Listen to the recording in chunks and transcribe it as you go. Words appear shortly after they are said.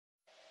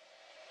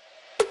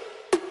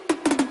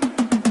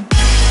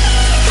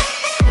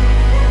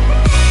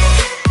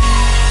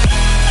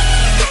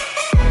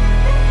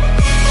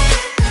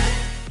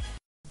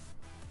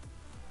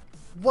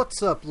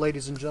What's up,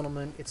 ladies and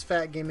gentlemen? It's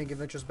Fat Gaming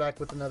Adventures back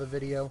with another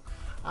video.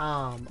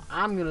 I'm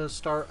gonna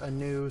start a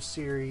new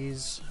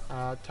series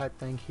type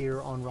thing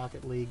here on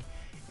Rocket League,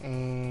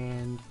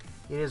 and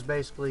it is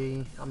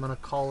basically, I'm gonna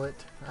call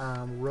it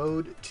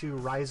Road to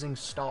Rising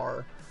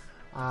Star.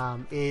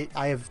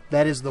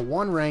 That is the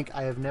one rank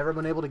I have never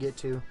been able to get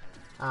to.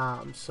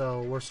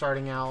 So we're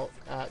starting out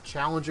at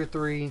Challenger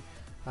 3,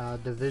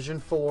 Division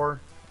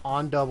 4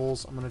 on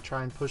doubles. I'm gonna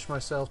try and push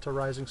myself to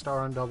Rising Star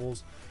on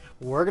doubles.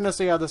 We're going to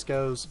see how this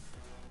goes.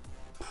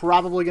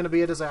 Probably going to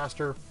be a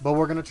disaster, but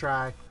we're going to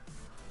try.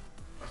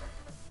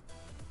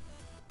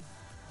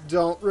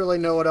 Don't really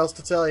know what else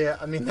to tell you.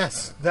 I mean,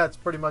 that's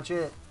pretty much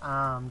it.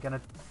 I'm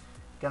going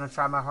to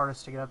try my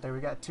hardest to get up there. We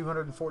got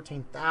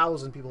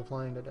 214,000 people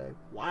playing today.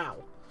 Wow.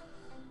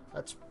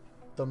 That's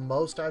the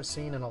most I've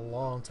seen in a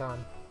long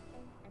time.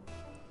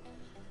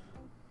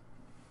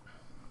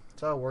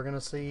 So, we're going to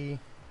see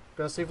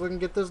if we can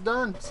get this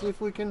done. See if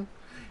we can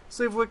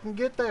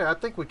get there. I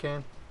think we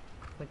can.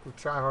 I think we'll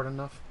try hard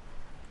enough.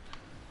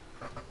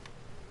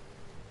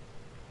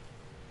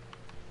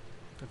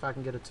 If I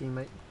can get a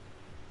teammate.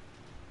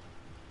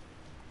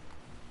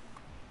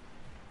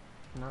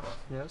 No.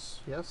 Yes.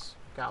 Yes.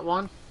 Got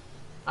one.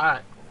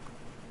 Alright.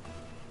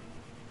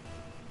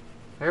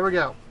 Here we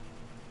go.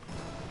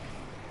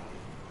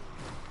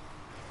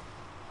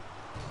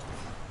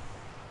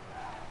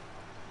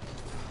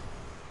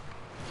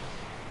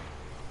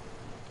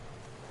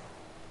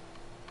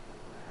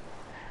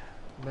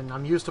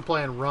 I'm used to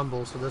playing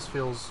Rumble, so this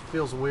feels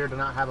weird to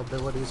not have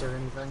abilities or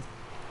anything.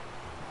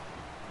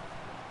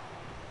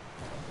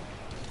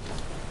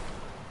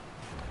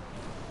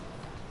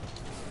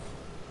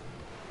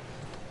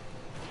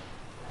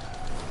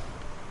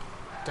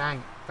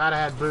 Dang, if I'd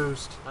had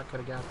boost, I could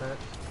have got that.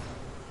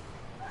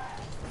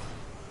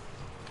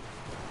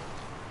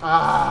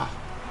 Ah!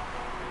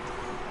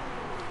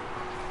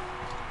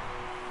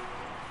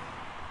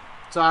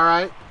 It's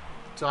alright.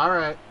 It's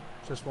alright.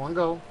 Just one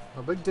goal.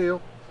 No big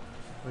deal.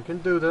 We can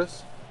do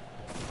this.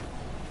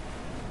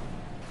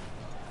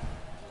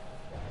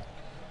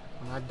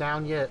 I'm not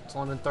down yet. It's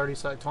only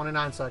been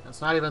 29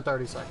 seconds. Not even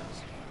 30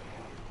 seconds.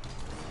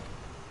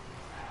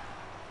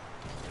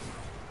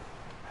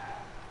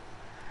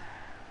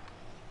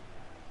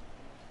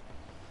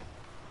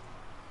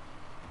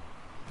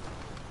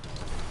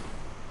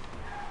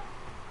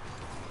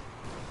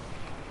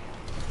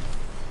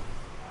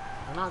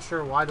 I'm not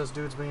sure why this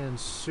dude's being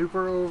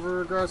super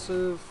over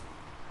aggressive.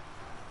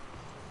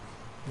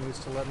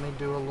 Needs to let me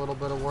do a little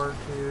bit of work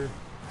here.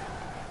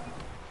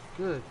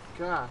 Good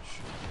gosh.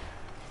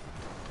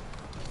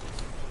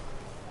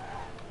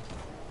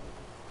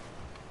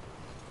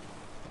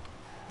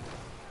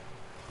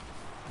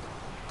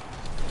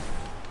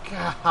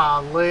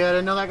 Golly, I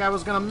didn't know that guy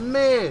was gonna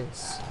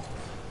miss.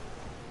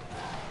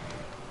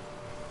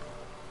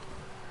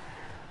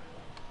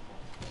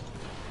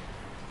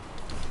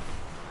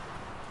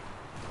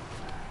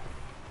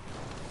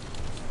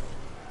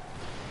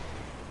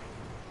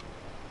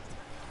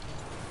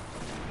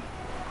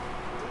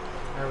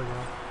 There we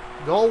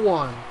go. Goal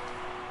one.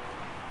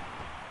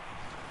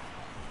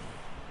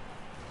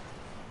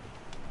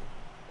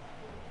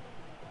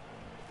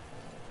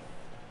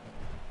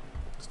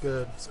 It's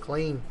good. It's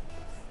clean.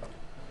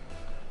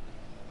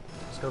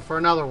 Let's go for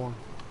another one.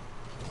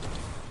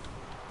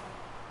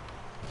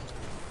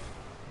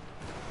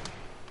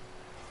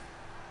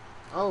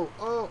 Oh,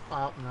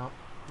 no.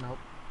 Nope.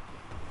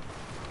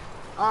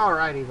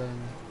 Alrighty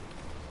then.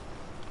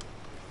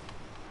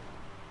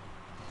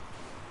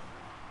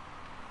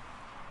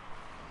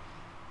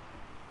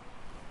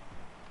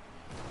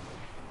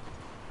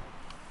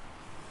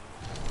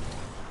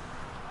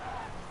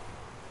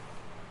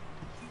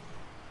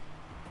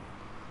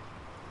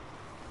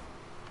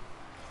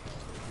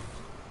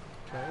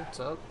 Okay, it's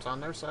up. It's on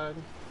their side.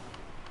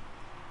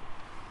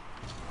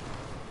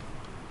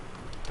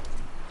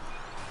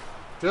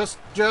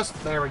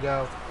 There we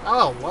go.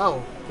 Oh,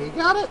 whoa. He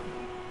got it?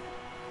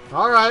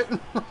 Alright.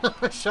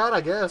 Shot,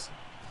 I guess.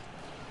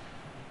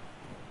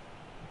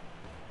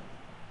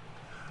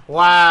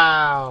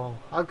 Wow.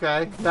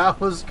 Okay. That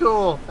was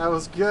cool. That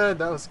was good.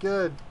 That was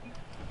good.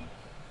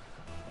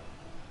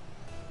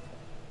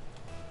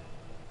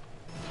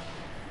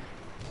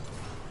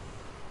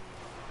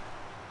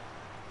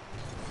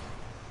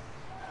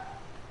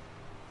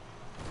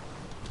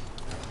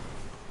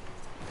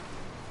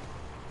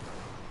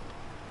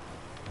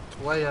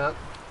 Way up.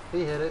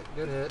 He hit it.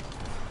 Good hit.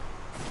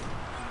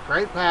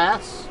 Great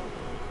pass.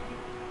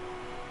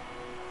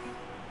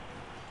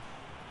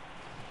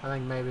 I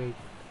think maybe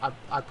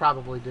I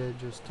probably did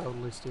just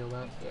totally steal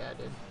that. Yeah, I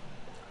did.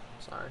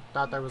 Sorry.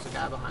 Thought there was a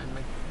guy behind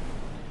me.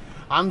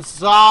 I'm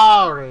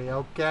sorry,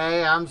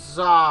 okay? I'm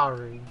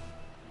sorry.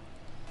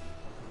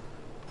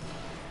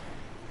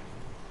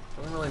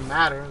 Doesn't really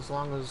matter as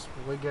long as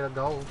we get a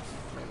goal.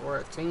 I mean, we're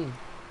a team.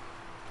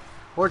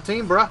 We're a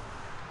team, bruh.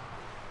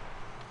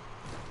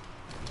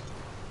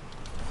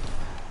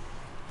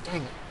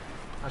 Dang it.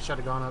 I should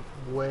have gone up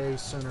way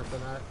sooner for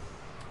that.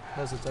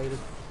 Hesitated.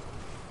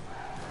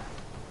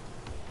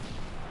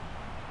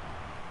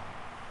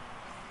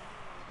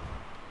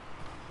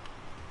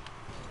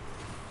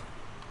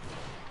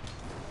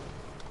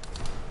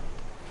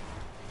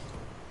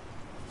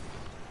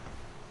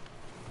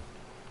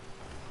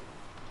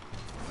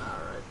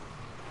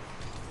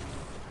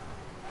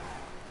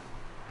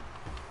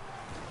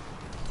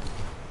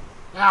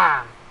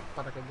 Ah!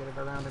 Thought I could get it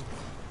around him.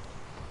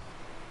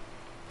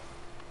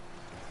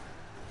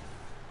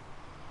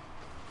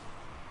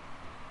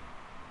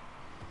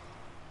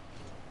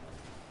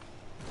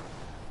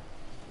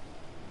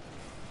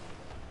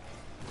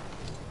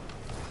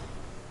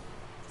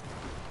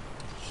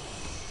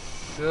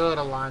 Should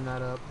have lined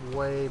that up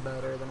way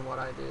better than what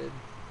I did.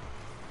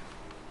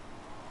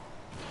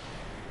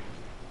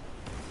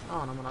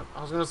 Oh, and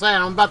I was gonna say,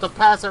 I'm about to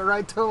pass it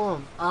right to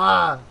him.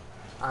 Ah!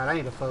 Alright, I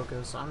need to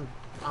focus.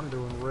 I'm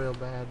doing real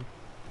bad.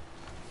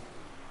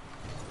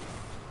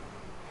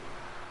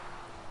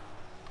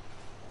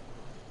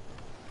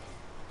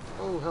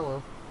 Oh,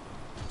 hello.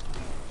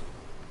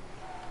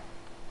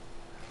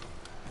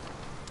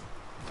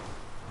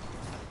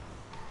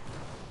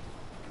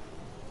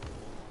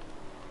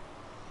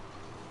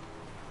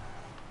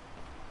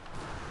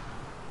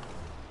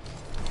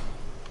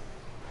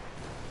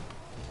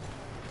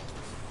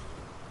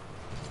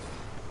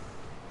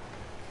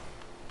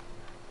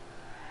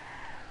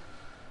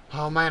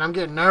 Oh man, I'm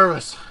getting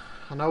nervous.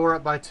 I know we're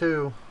up by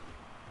 2.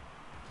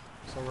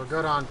 So we're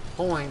good on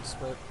points,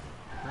 but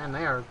man,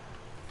 they're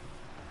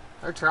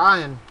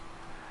trying.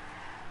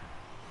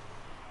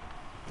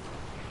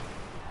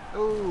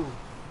 Ooh.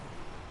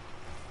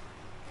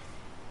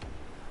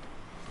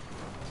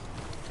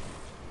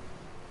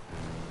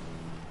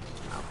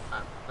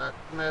 Oh, that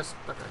missed.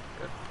 Okay,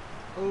 good.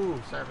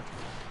 Ooh, savage.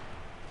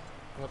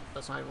 Well,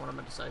 that's not even what I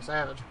meant to say.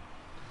 Savage.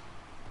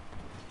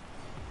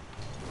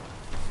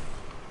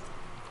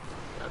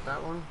 Got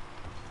that one.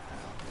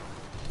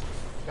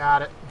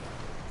 Got it.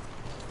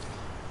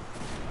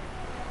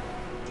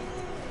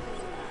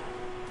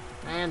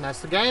 And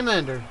that's the game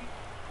ender.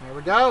 There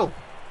we go.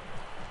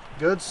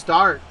 Good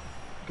start.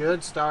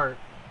 Good start.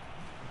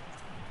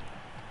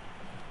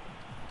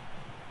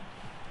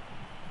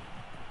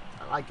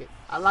 I like it.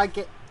 I like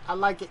it. I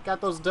like it.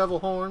 Got those devil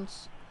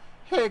horns.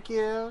 Heck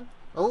yeah.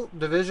 Oh,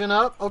 division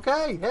up.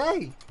 Okay,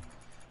 hey.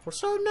 We're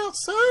starting out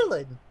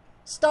solid.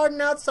 Starting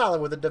out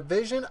solid with a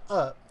division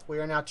up. We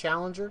are now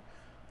Challenger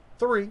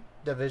 3,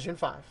 Division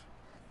 5.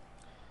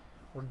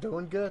 We're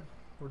doing good.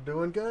 We're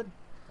doing good.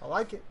 I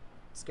like it.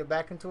 Let's get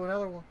back into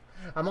another one.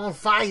 I'm on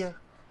fire.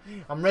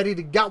 I'm ready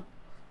to go.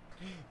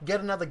 Get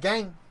another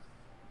game.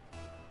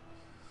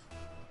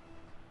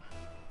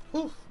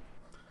 Whew.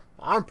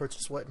 My armpits are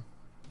sweating.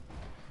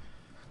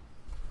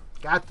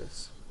 Got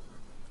this.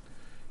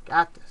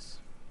 Got this.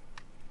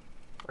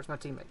 Where's my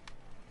teammate?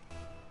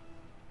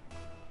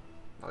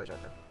 Oh, he's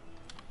right there.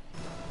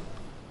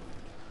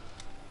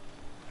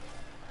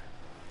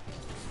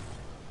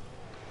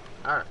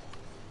 Alright.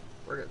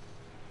 We're good.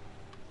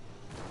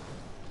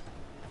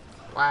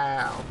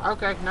 Wow.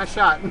 Okay, nice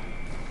shot.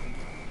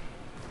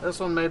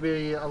 This one may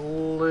be a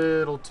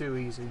little too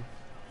easy.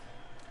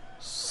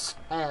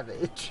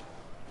 Savage.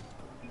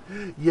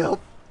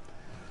 Yup.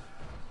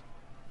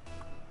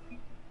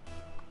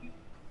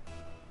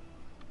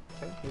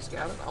 Okay, he's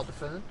got it. I'll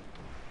defend.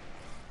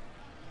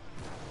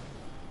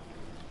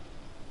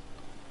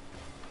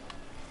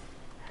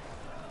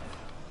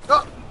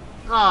 Oh!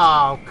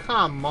 Oh,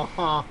 come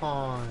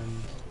on.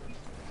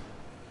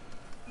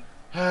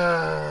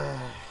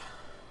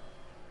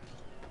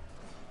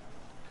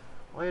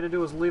 All you had to do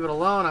was leave it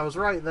alone. I was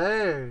right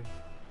there.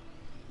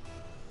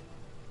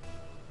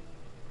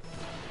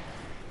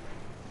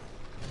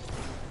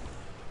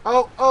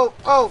 Oh, oh,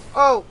 oh,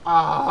 oh,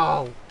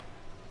 oh.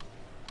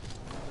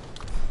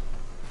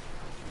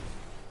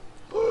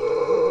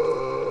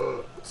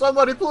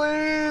 Somebody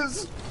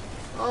please.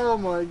 Oh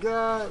my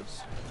gosh.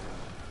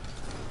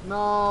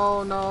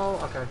 No, no.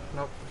 Okay,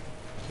 nope.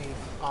 He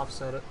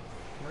offset it.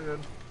 We're good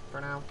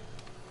for now.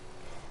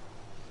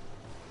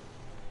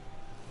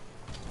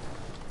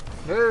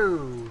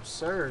 No,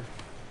 sir.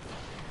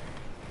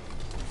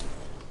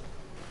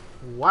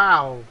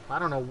 Wow. I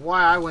don't know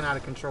why I went out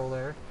of control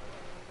there.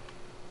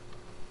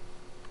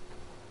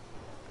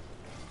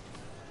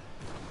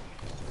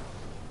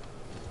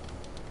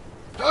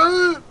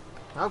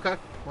 Okay.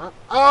 Well.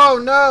 Oh,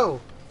 no!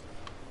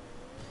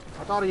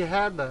 I thought he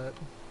had that.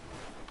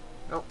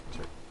 Oh,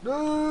 shit.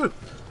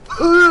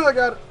 I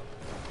got it.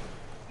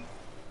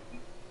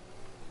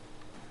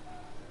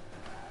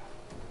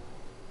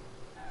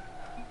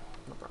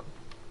 No problem.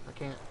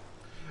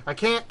 I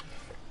can't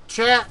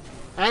chat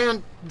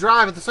and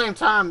drive at the same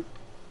time.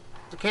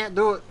 I can't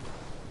do it.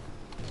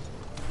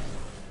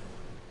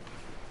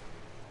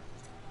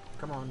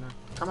 Come on now.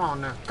 Come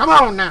on now. Come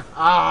on now.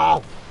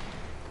 Oh.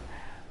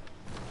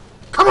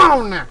 Come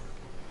on now.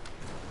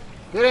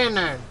 Get in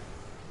there.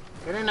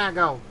 Get in that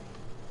goal.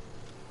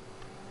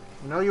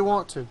 You know you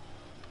want to.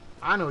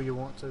 I know you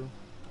want to.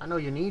 I know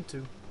you need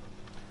to.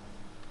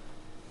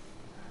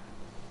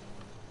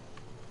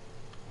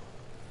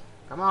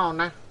 Come on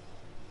now.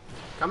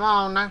 Come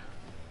on now.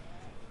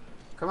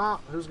 Come on.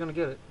 Who's going to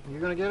get it? You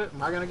going to get it?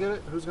 Am I going to get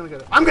it? Who's going to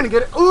get it? I'm going to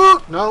get it.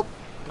 Ooh! Nope.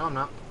 No, I'm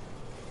not.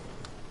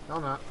 No,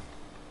 I'm not.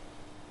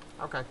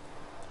 Okay.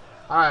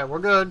 Alright, we're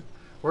good.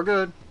 We're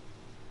good.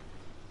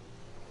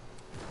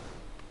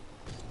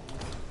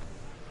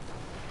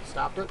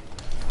 Stopped it.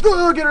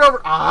 Get it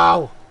over.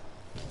 Ow!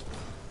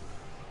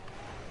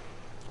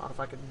 Not if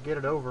I could get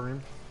it over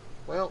him.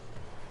 Well,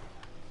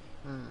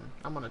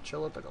 I'm going to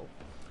chill at the goal.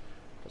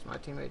 Because my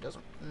teammate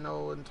doesn't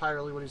know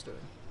entirely what he's doing.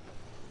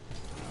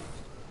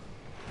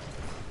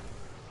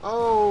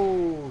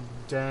 Oh,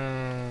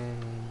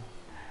 dang.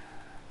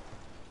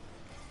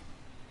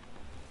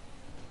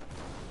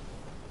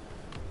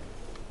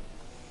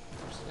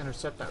 Just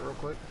intercept that real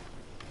quick.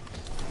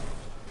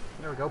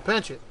 There we go.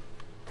 Pinch it.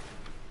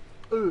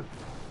 Ooh.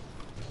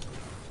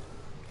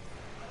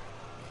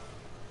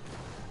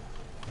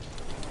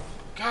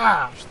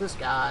 Gosh, this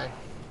guy.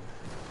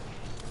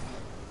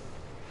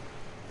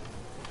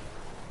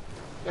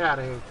 Get out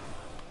of here.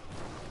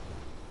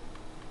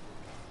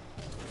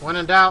 When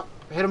in doubt,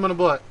 hit him in the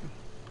butt.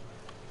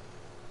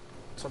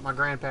 That's what my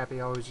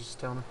grandpappy always used to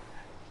tell me.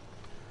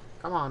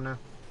 Come on now.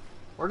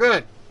 We're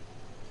good.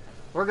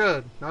 We're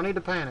good. No need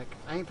to panic.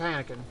 I ain't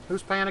panicking.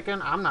 Who's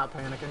panicking? I'm not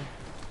panicking.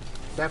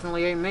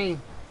 Definitely ain't me.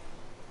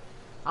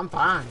 I'm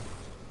fine.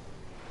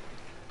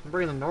 I'm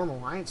breathing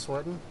normal. I ain't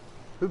sweating.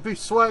 Who'd be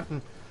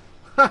sweating?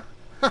 Alright.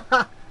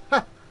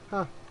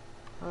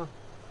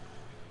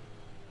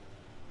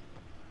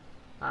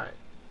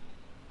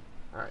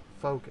 Alright.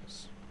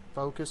 Focus.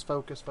 Focus,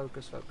 focus,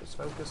 focus, focus,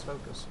 focus,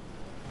 focus.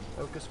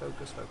 Focus,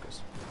 focus,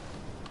 focus.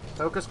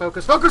 Focus,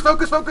 focus, focus,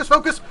 focus, focus,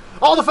 focus!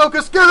 All the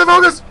focus! Get the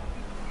focus!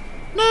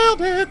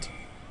 Nailed it!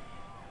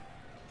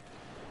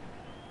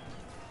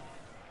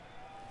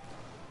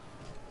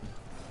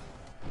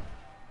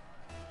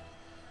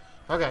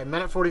 Okay,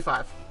 minute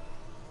 45.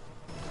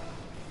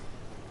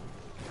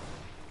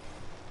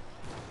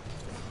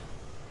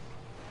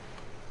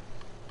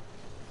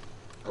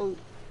 Oh,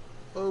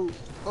 oh,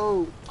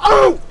 oh,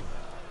 oh!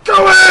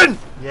 Go in!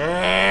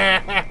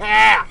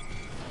 Yeah!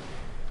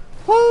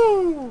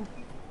 Woo!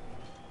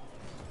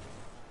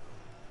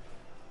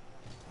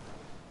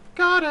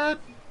 Got it!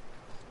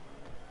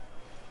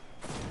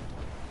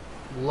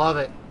 Love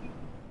it.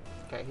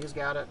 Okay, he's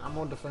got it. I'm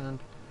gonna defend.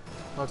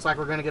 Looks like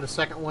we're gonna get a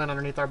second win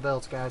underneath our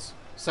belts, guys.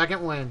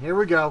 Second win. Here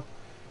we go.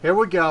 Here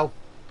we go.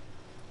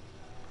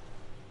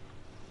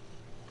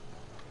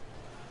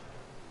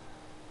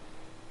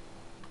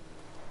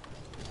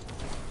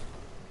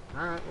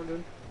 Alright, we're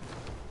good.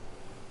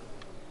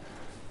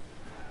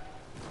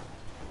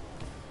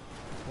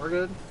 We're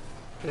good.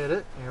 Hit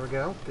it. Here we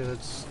go.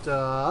 Good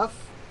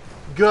stuff.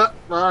 Good.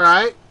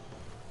 Alright.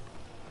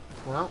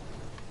 Well,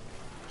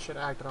 should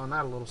have acted on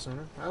that a little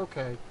sooner.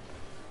 Okay.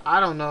 I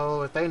don't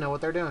know if they know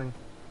what they're doing.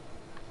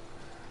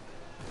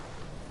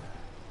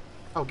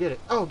 Oh, get it.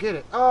 Oh, get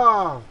it.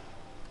 Oh!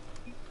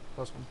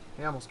 Close one.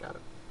 He almost got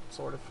it.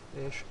 Sort of.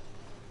 Ish.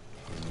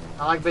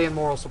 I like being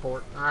moral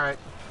support. Alright.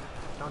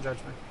 Don't judge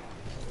me.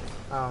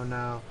 Oh,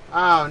 no.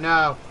 Oh,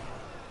 no.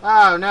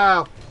 Oh,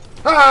 no.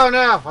 Oh,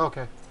 no!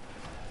 Okay.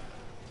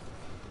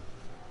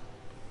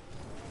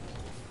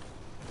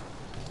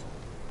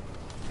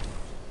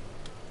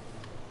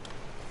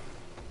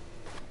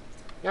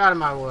 Get out of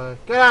my way.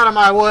 Get out of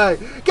my way.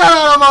 Get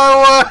out of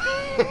my way!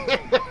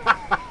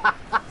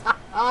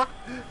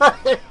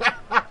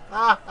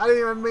 I didn't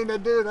even mean to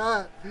do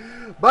that.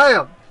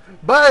 Bam!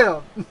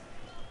 Bam!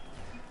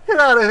 Get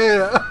out of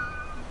here.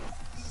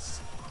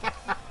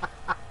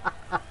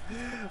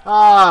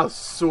 Ah,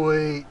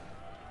 sweet.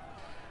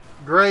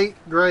 Great,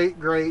 great,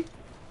 great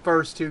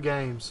first two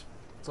games.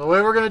 So the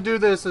way we're going to do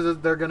this is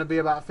they're going to be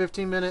about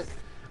 15-minute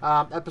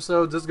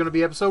episodes. This is going to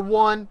be episode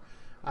 1.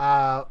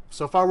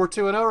 So far we're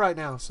 2-0 right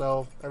now,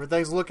 so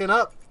everything's looking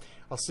up.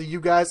 I'll see you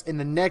guys in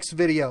the next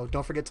video.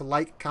 Don't forget to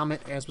like,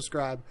 comment, and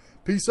subscribe.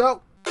 Peace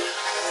out.